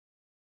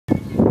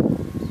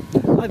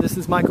Hi, this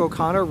is Mike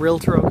O'Connor,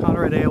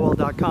 RealtorOConnor at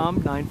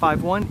AOL.com,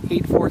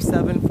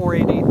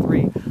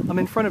 951-847-4883. I'm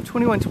in front of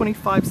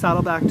 2125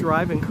 Saddleback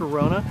Drive in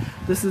Corona.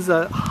 This is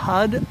a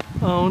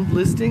HUD-owned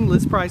listing.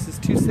 List price is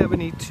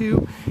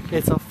 $272.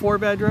 It's a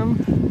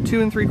 4-bedroom,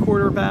 2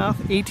 3/4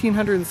 bath,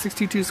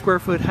 1,862 square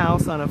foot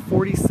house on a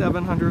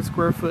 4,700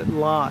 square foot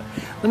lot.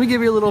 Let me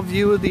give you a little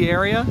view of the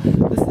area.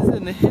 This is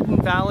in the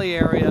Hidden Valley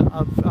area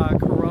of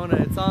Corona.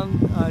 It's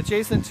on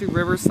adjacent to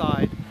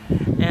Riverside.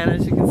 And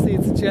as you can see,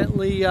 it's a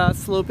gently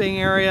sloping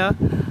area,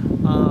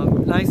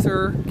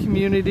 nicer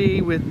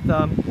community with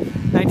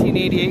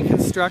 1988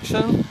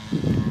 construction.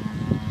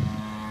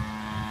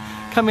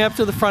 Coming up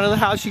to the front of the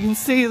house, you can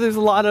see there's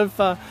a lot of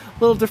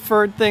little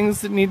deferred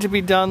things that need to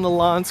be done. The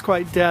lawn's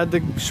quite dead,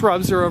 the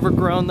shrubs are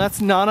overgrown. That's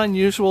not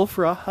unusual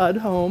for a HUD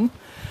home.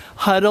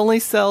 HUD only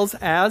sells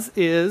as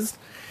is,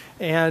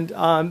 and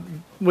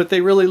what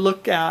they really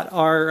look at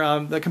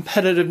are the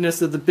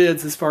competitiveness of the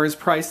bids as far as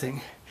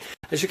pricing.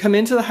 As you come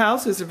into the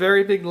house, there's a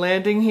very big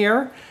landing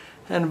here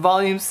and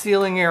volume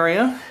ceiling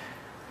area.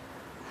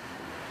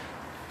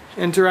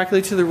 And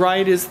directly to the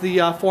right is the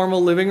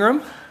formal living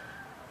room.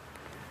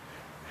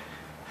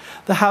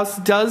 The house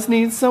does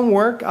need some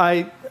work.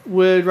 I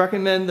would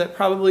recommend that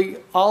probably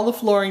all the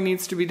flooring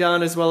needs to be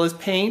done, as well as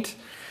paint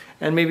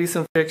and maybe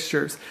some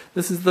fixtures.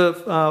 This is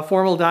the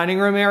formal dining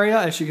room area.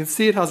 As you can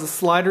see, it has a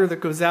slider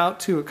that goes out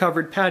to a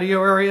covered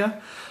patio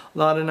area. A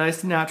lot of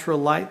nice natural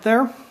light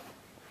there.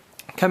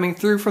 Coming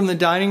through from the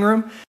dining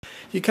room,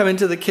 you come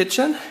into the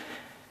kitchen,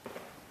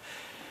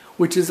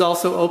 which is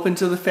also open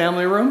to the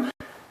family room.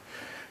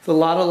 There's a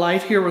lot of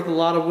light here with a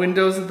lot of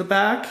windows at the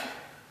back. It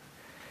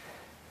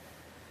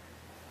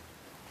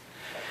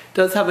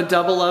does have a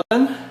double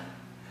oven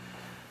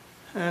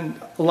and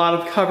a lot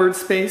of cupboard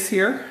space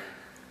here.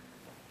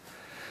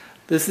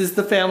 This is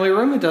the family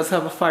room. It does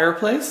have a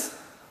fireplace.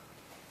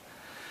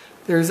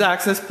 There's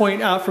access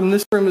point out from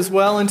this room as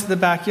well into the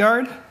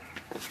backyard.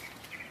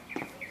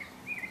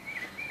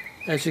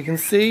 As you can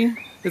see,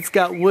 it's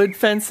got wood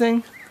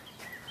fencing.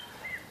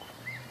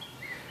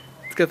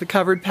 It's got the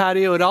covered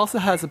patio. It also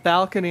has a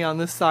balcony on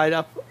this side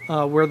up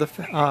where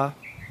the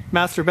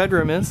master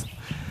bedroom is.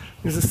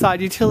 There's a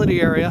side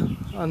utility area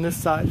on this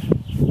side. So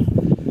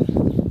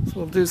what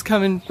we'll do is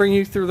come and bring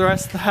you through the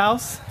rest of the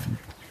house.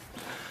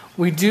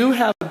 We do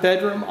have a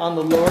bedroom on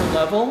the lower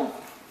level,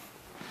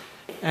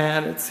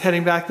 and it's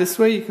heading back this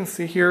way. You can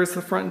see here is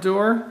the front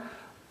door,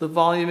 the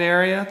volume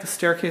area, the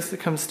staircase that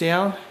comes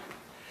down.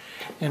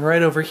 And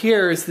right over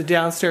here is the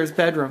downstairs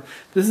bedroom.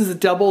 This is a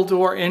double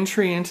door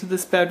entry into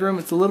this bedroom.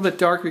 It's a little bit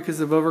dark because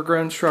of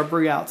overgrown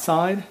shrubbery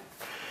outside.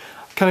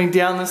 Coming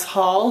down this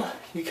hall,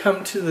 you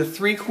come to the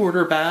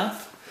 3/4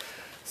 bath.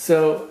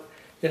 So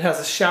it has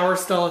a shower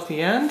stall at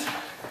the end.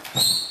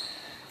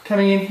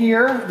 Coming in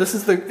here, this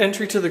is the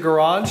entry to the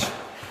garage.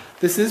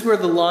 This is where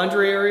the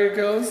laundry area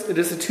goes. It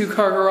is a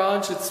 2-car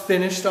garage. It's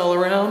finished all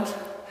around.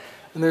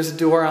 And there's a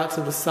door out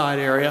to the side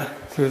area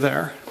through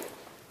there.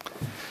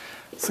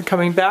 So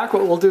coming back,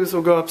 what we'll do is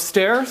we'll go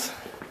upstairs.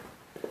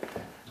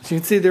 As you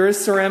can see, there is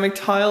ceramic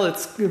tile.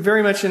 It's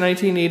very much a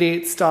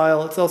 1988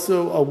 style. It's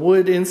also a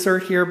wood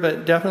insert here,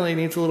 but definitely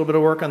needs a little bit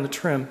of work on the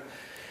trim.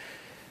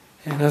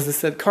 And as I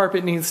said,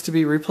 carpet needs to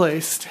be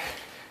replaced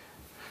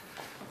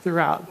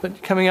throughout.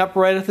 But coming up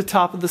right at the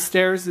top of the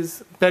stairs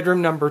is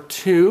bedroom number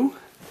 2.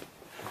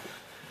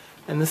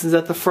 And this is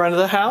at the front of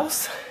the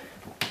house.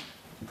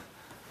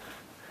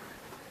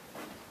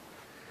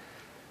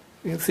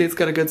 You can see it's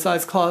got a good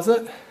sized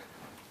closet.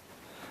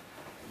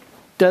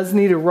 Does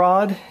need a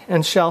rod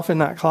and shelf in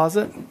that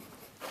closet.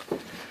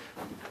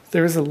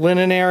 There's a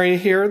linen area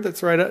here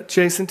that's right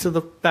adjacent to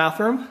the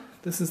bathroom.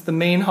 This is the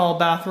main hall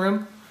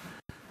bathroom.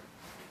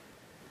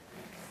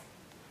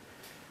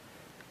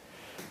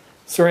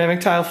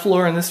 Ceramic tile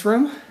floor in this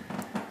room.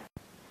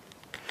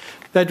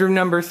 Bedroom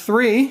number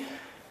 3,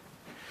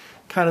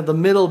 kind of the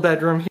middle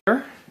bedroom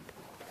here.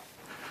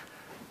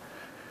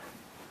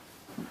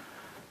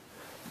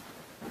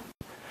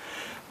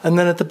 And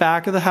then at the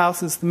back of the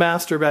house is the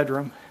master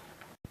bedroom.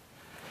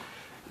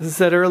 As I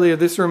said earlier,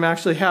 this room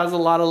actually has a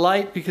lot of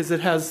light because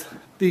it has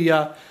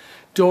the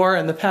door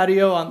and the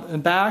patio on the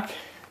back,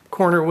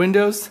 corner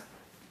windows.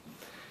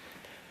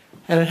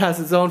 And it has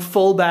its own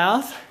full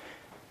bath.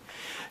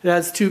 It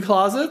has 2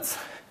 closets.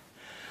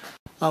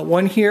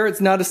 One here,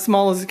 it's not as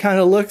small as it kind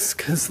of looks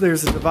because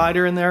there's a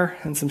divider in there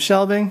and some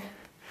shelving.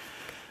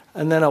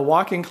 And then a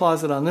walk-in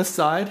closet on this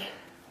side.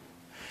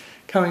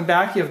 Coming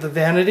back, you have the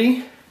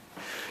vanity.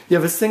 You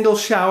have a single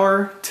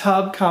shower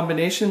tub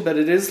combination, but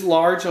it is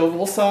large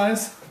oval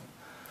size.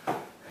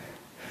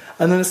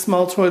 And then a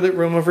small toilet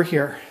room over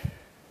here.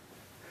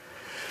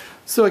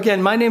 So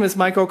again, my name is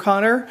Mike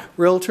O'Connor,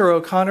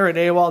 RealtorOConnor at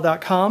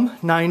AOL.com,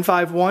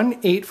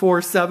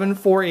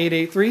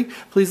 951-847-4883.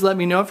 Please let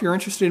me know if you're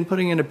interested in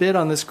putting in a bid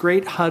on this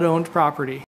great HUD-owned property.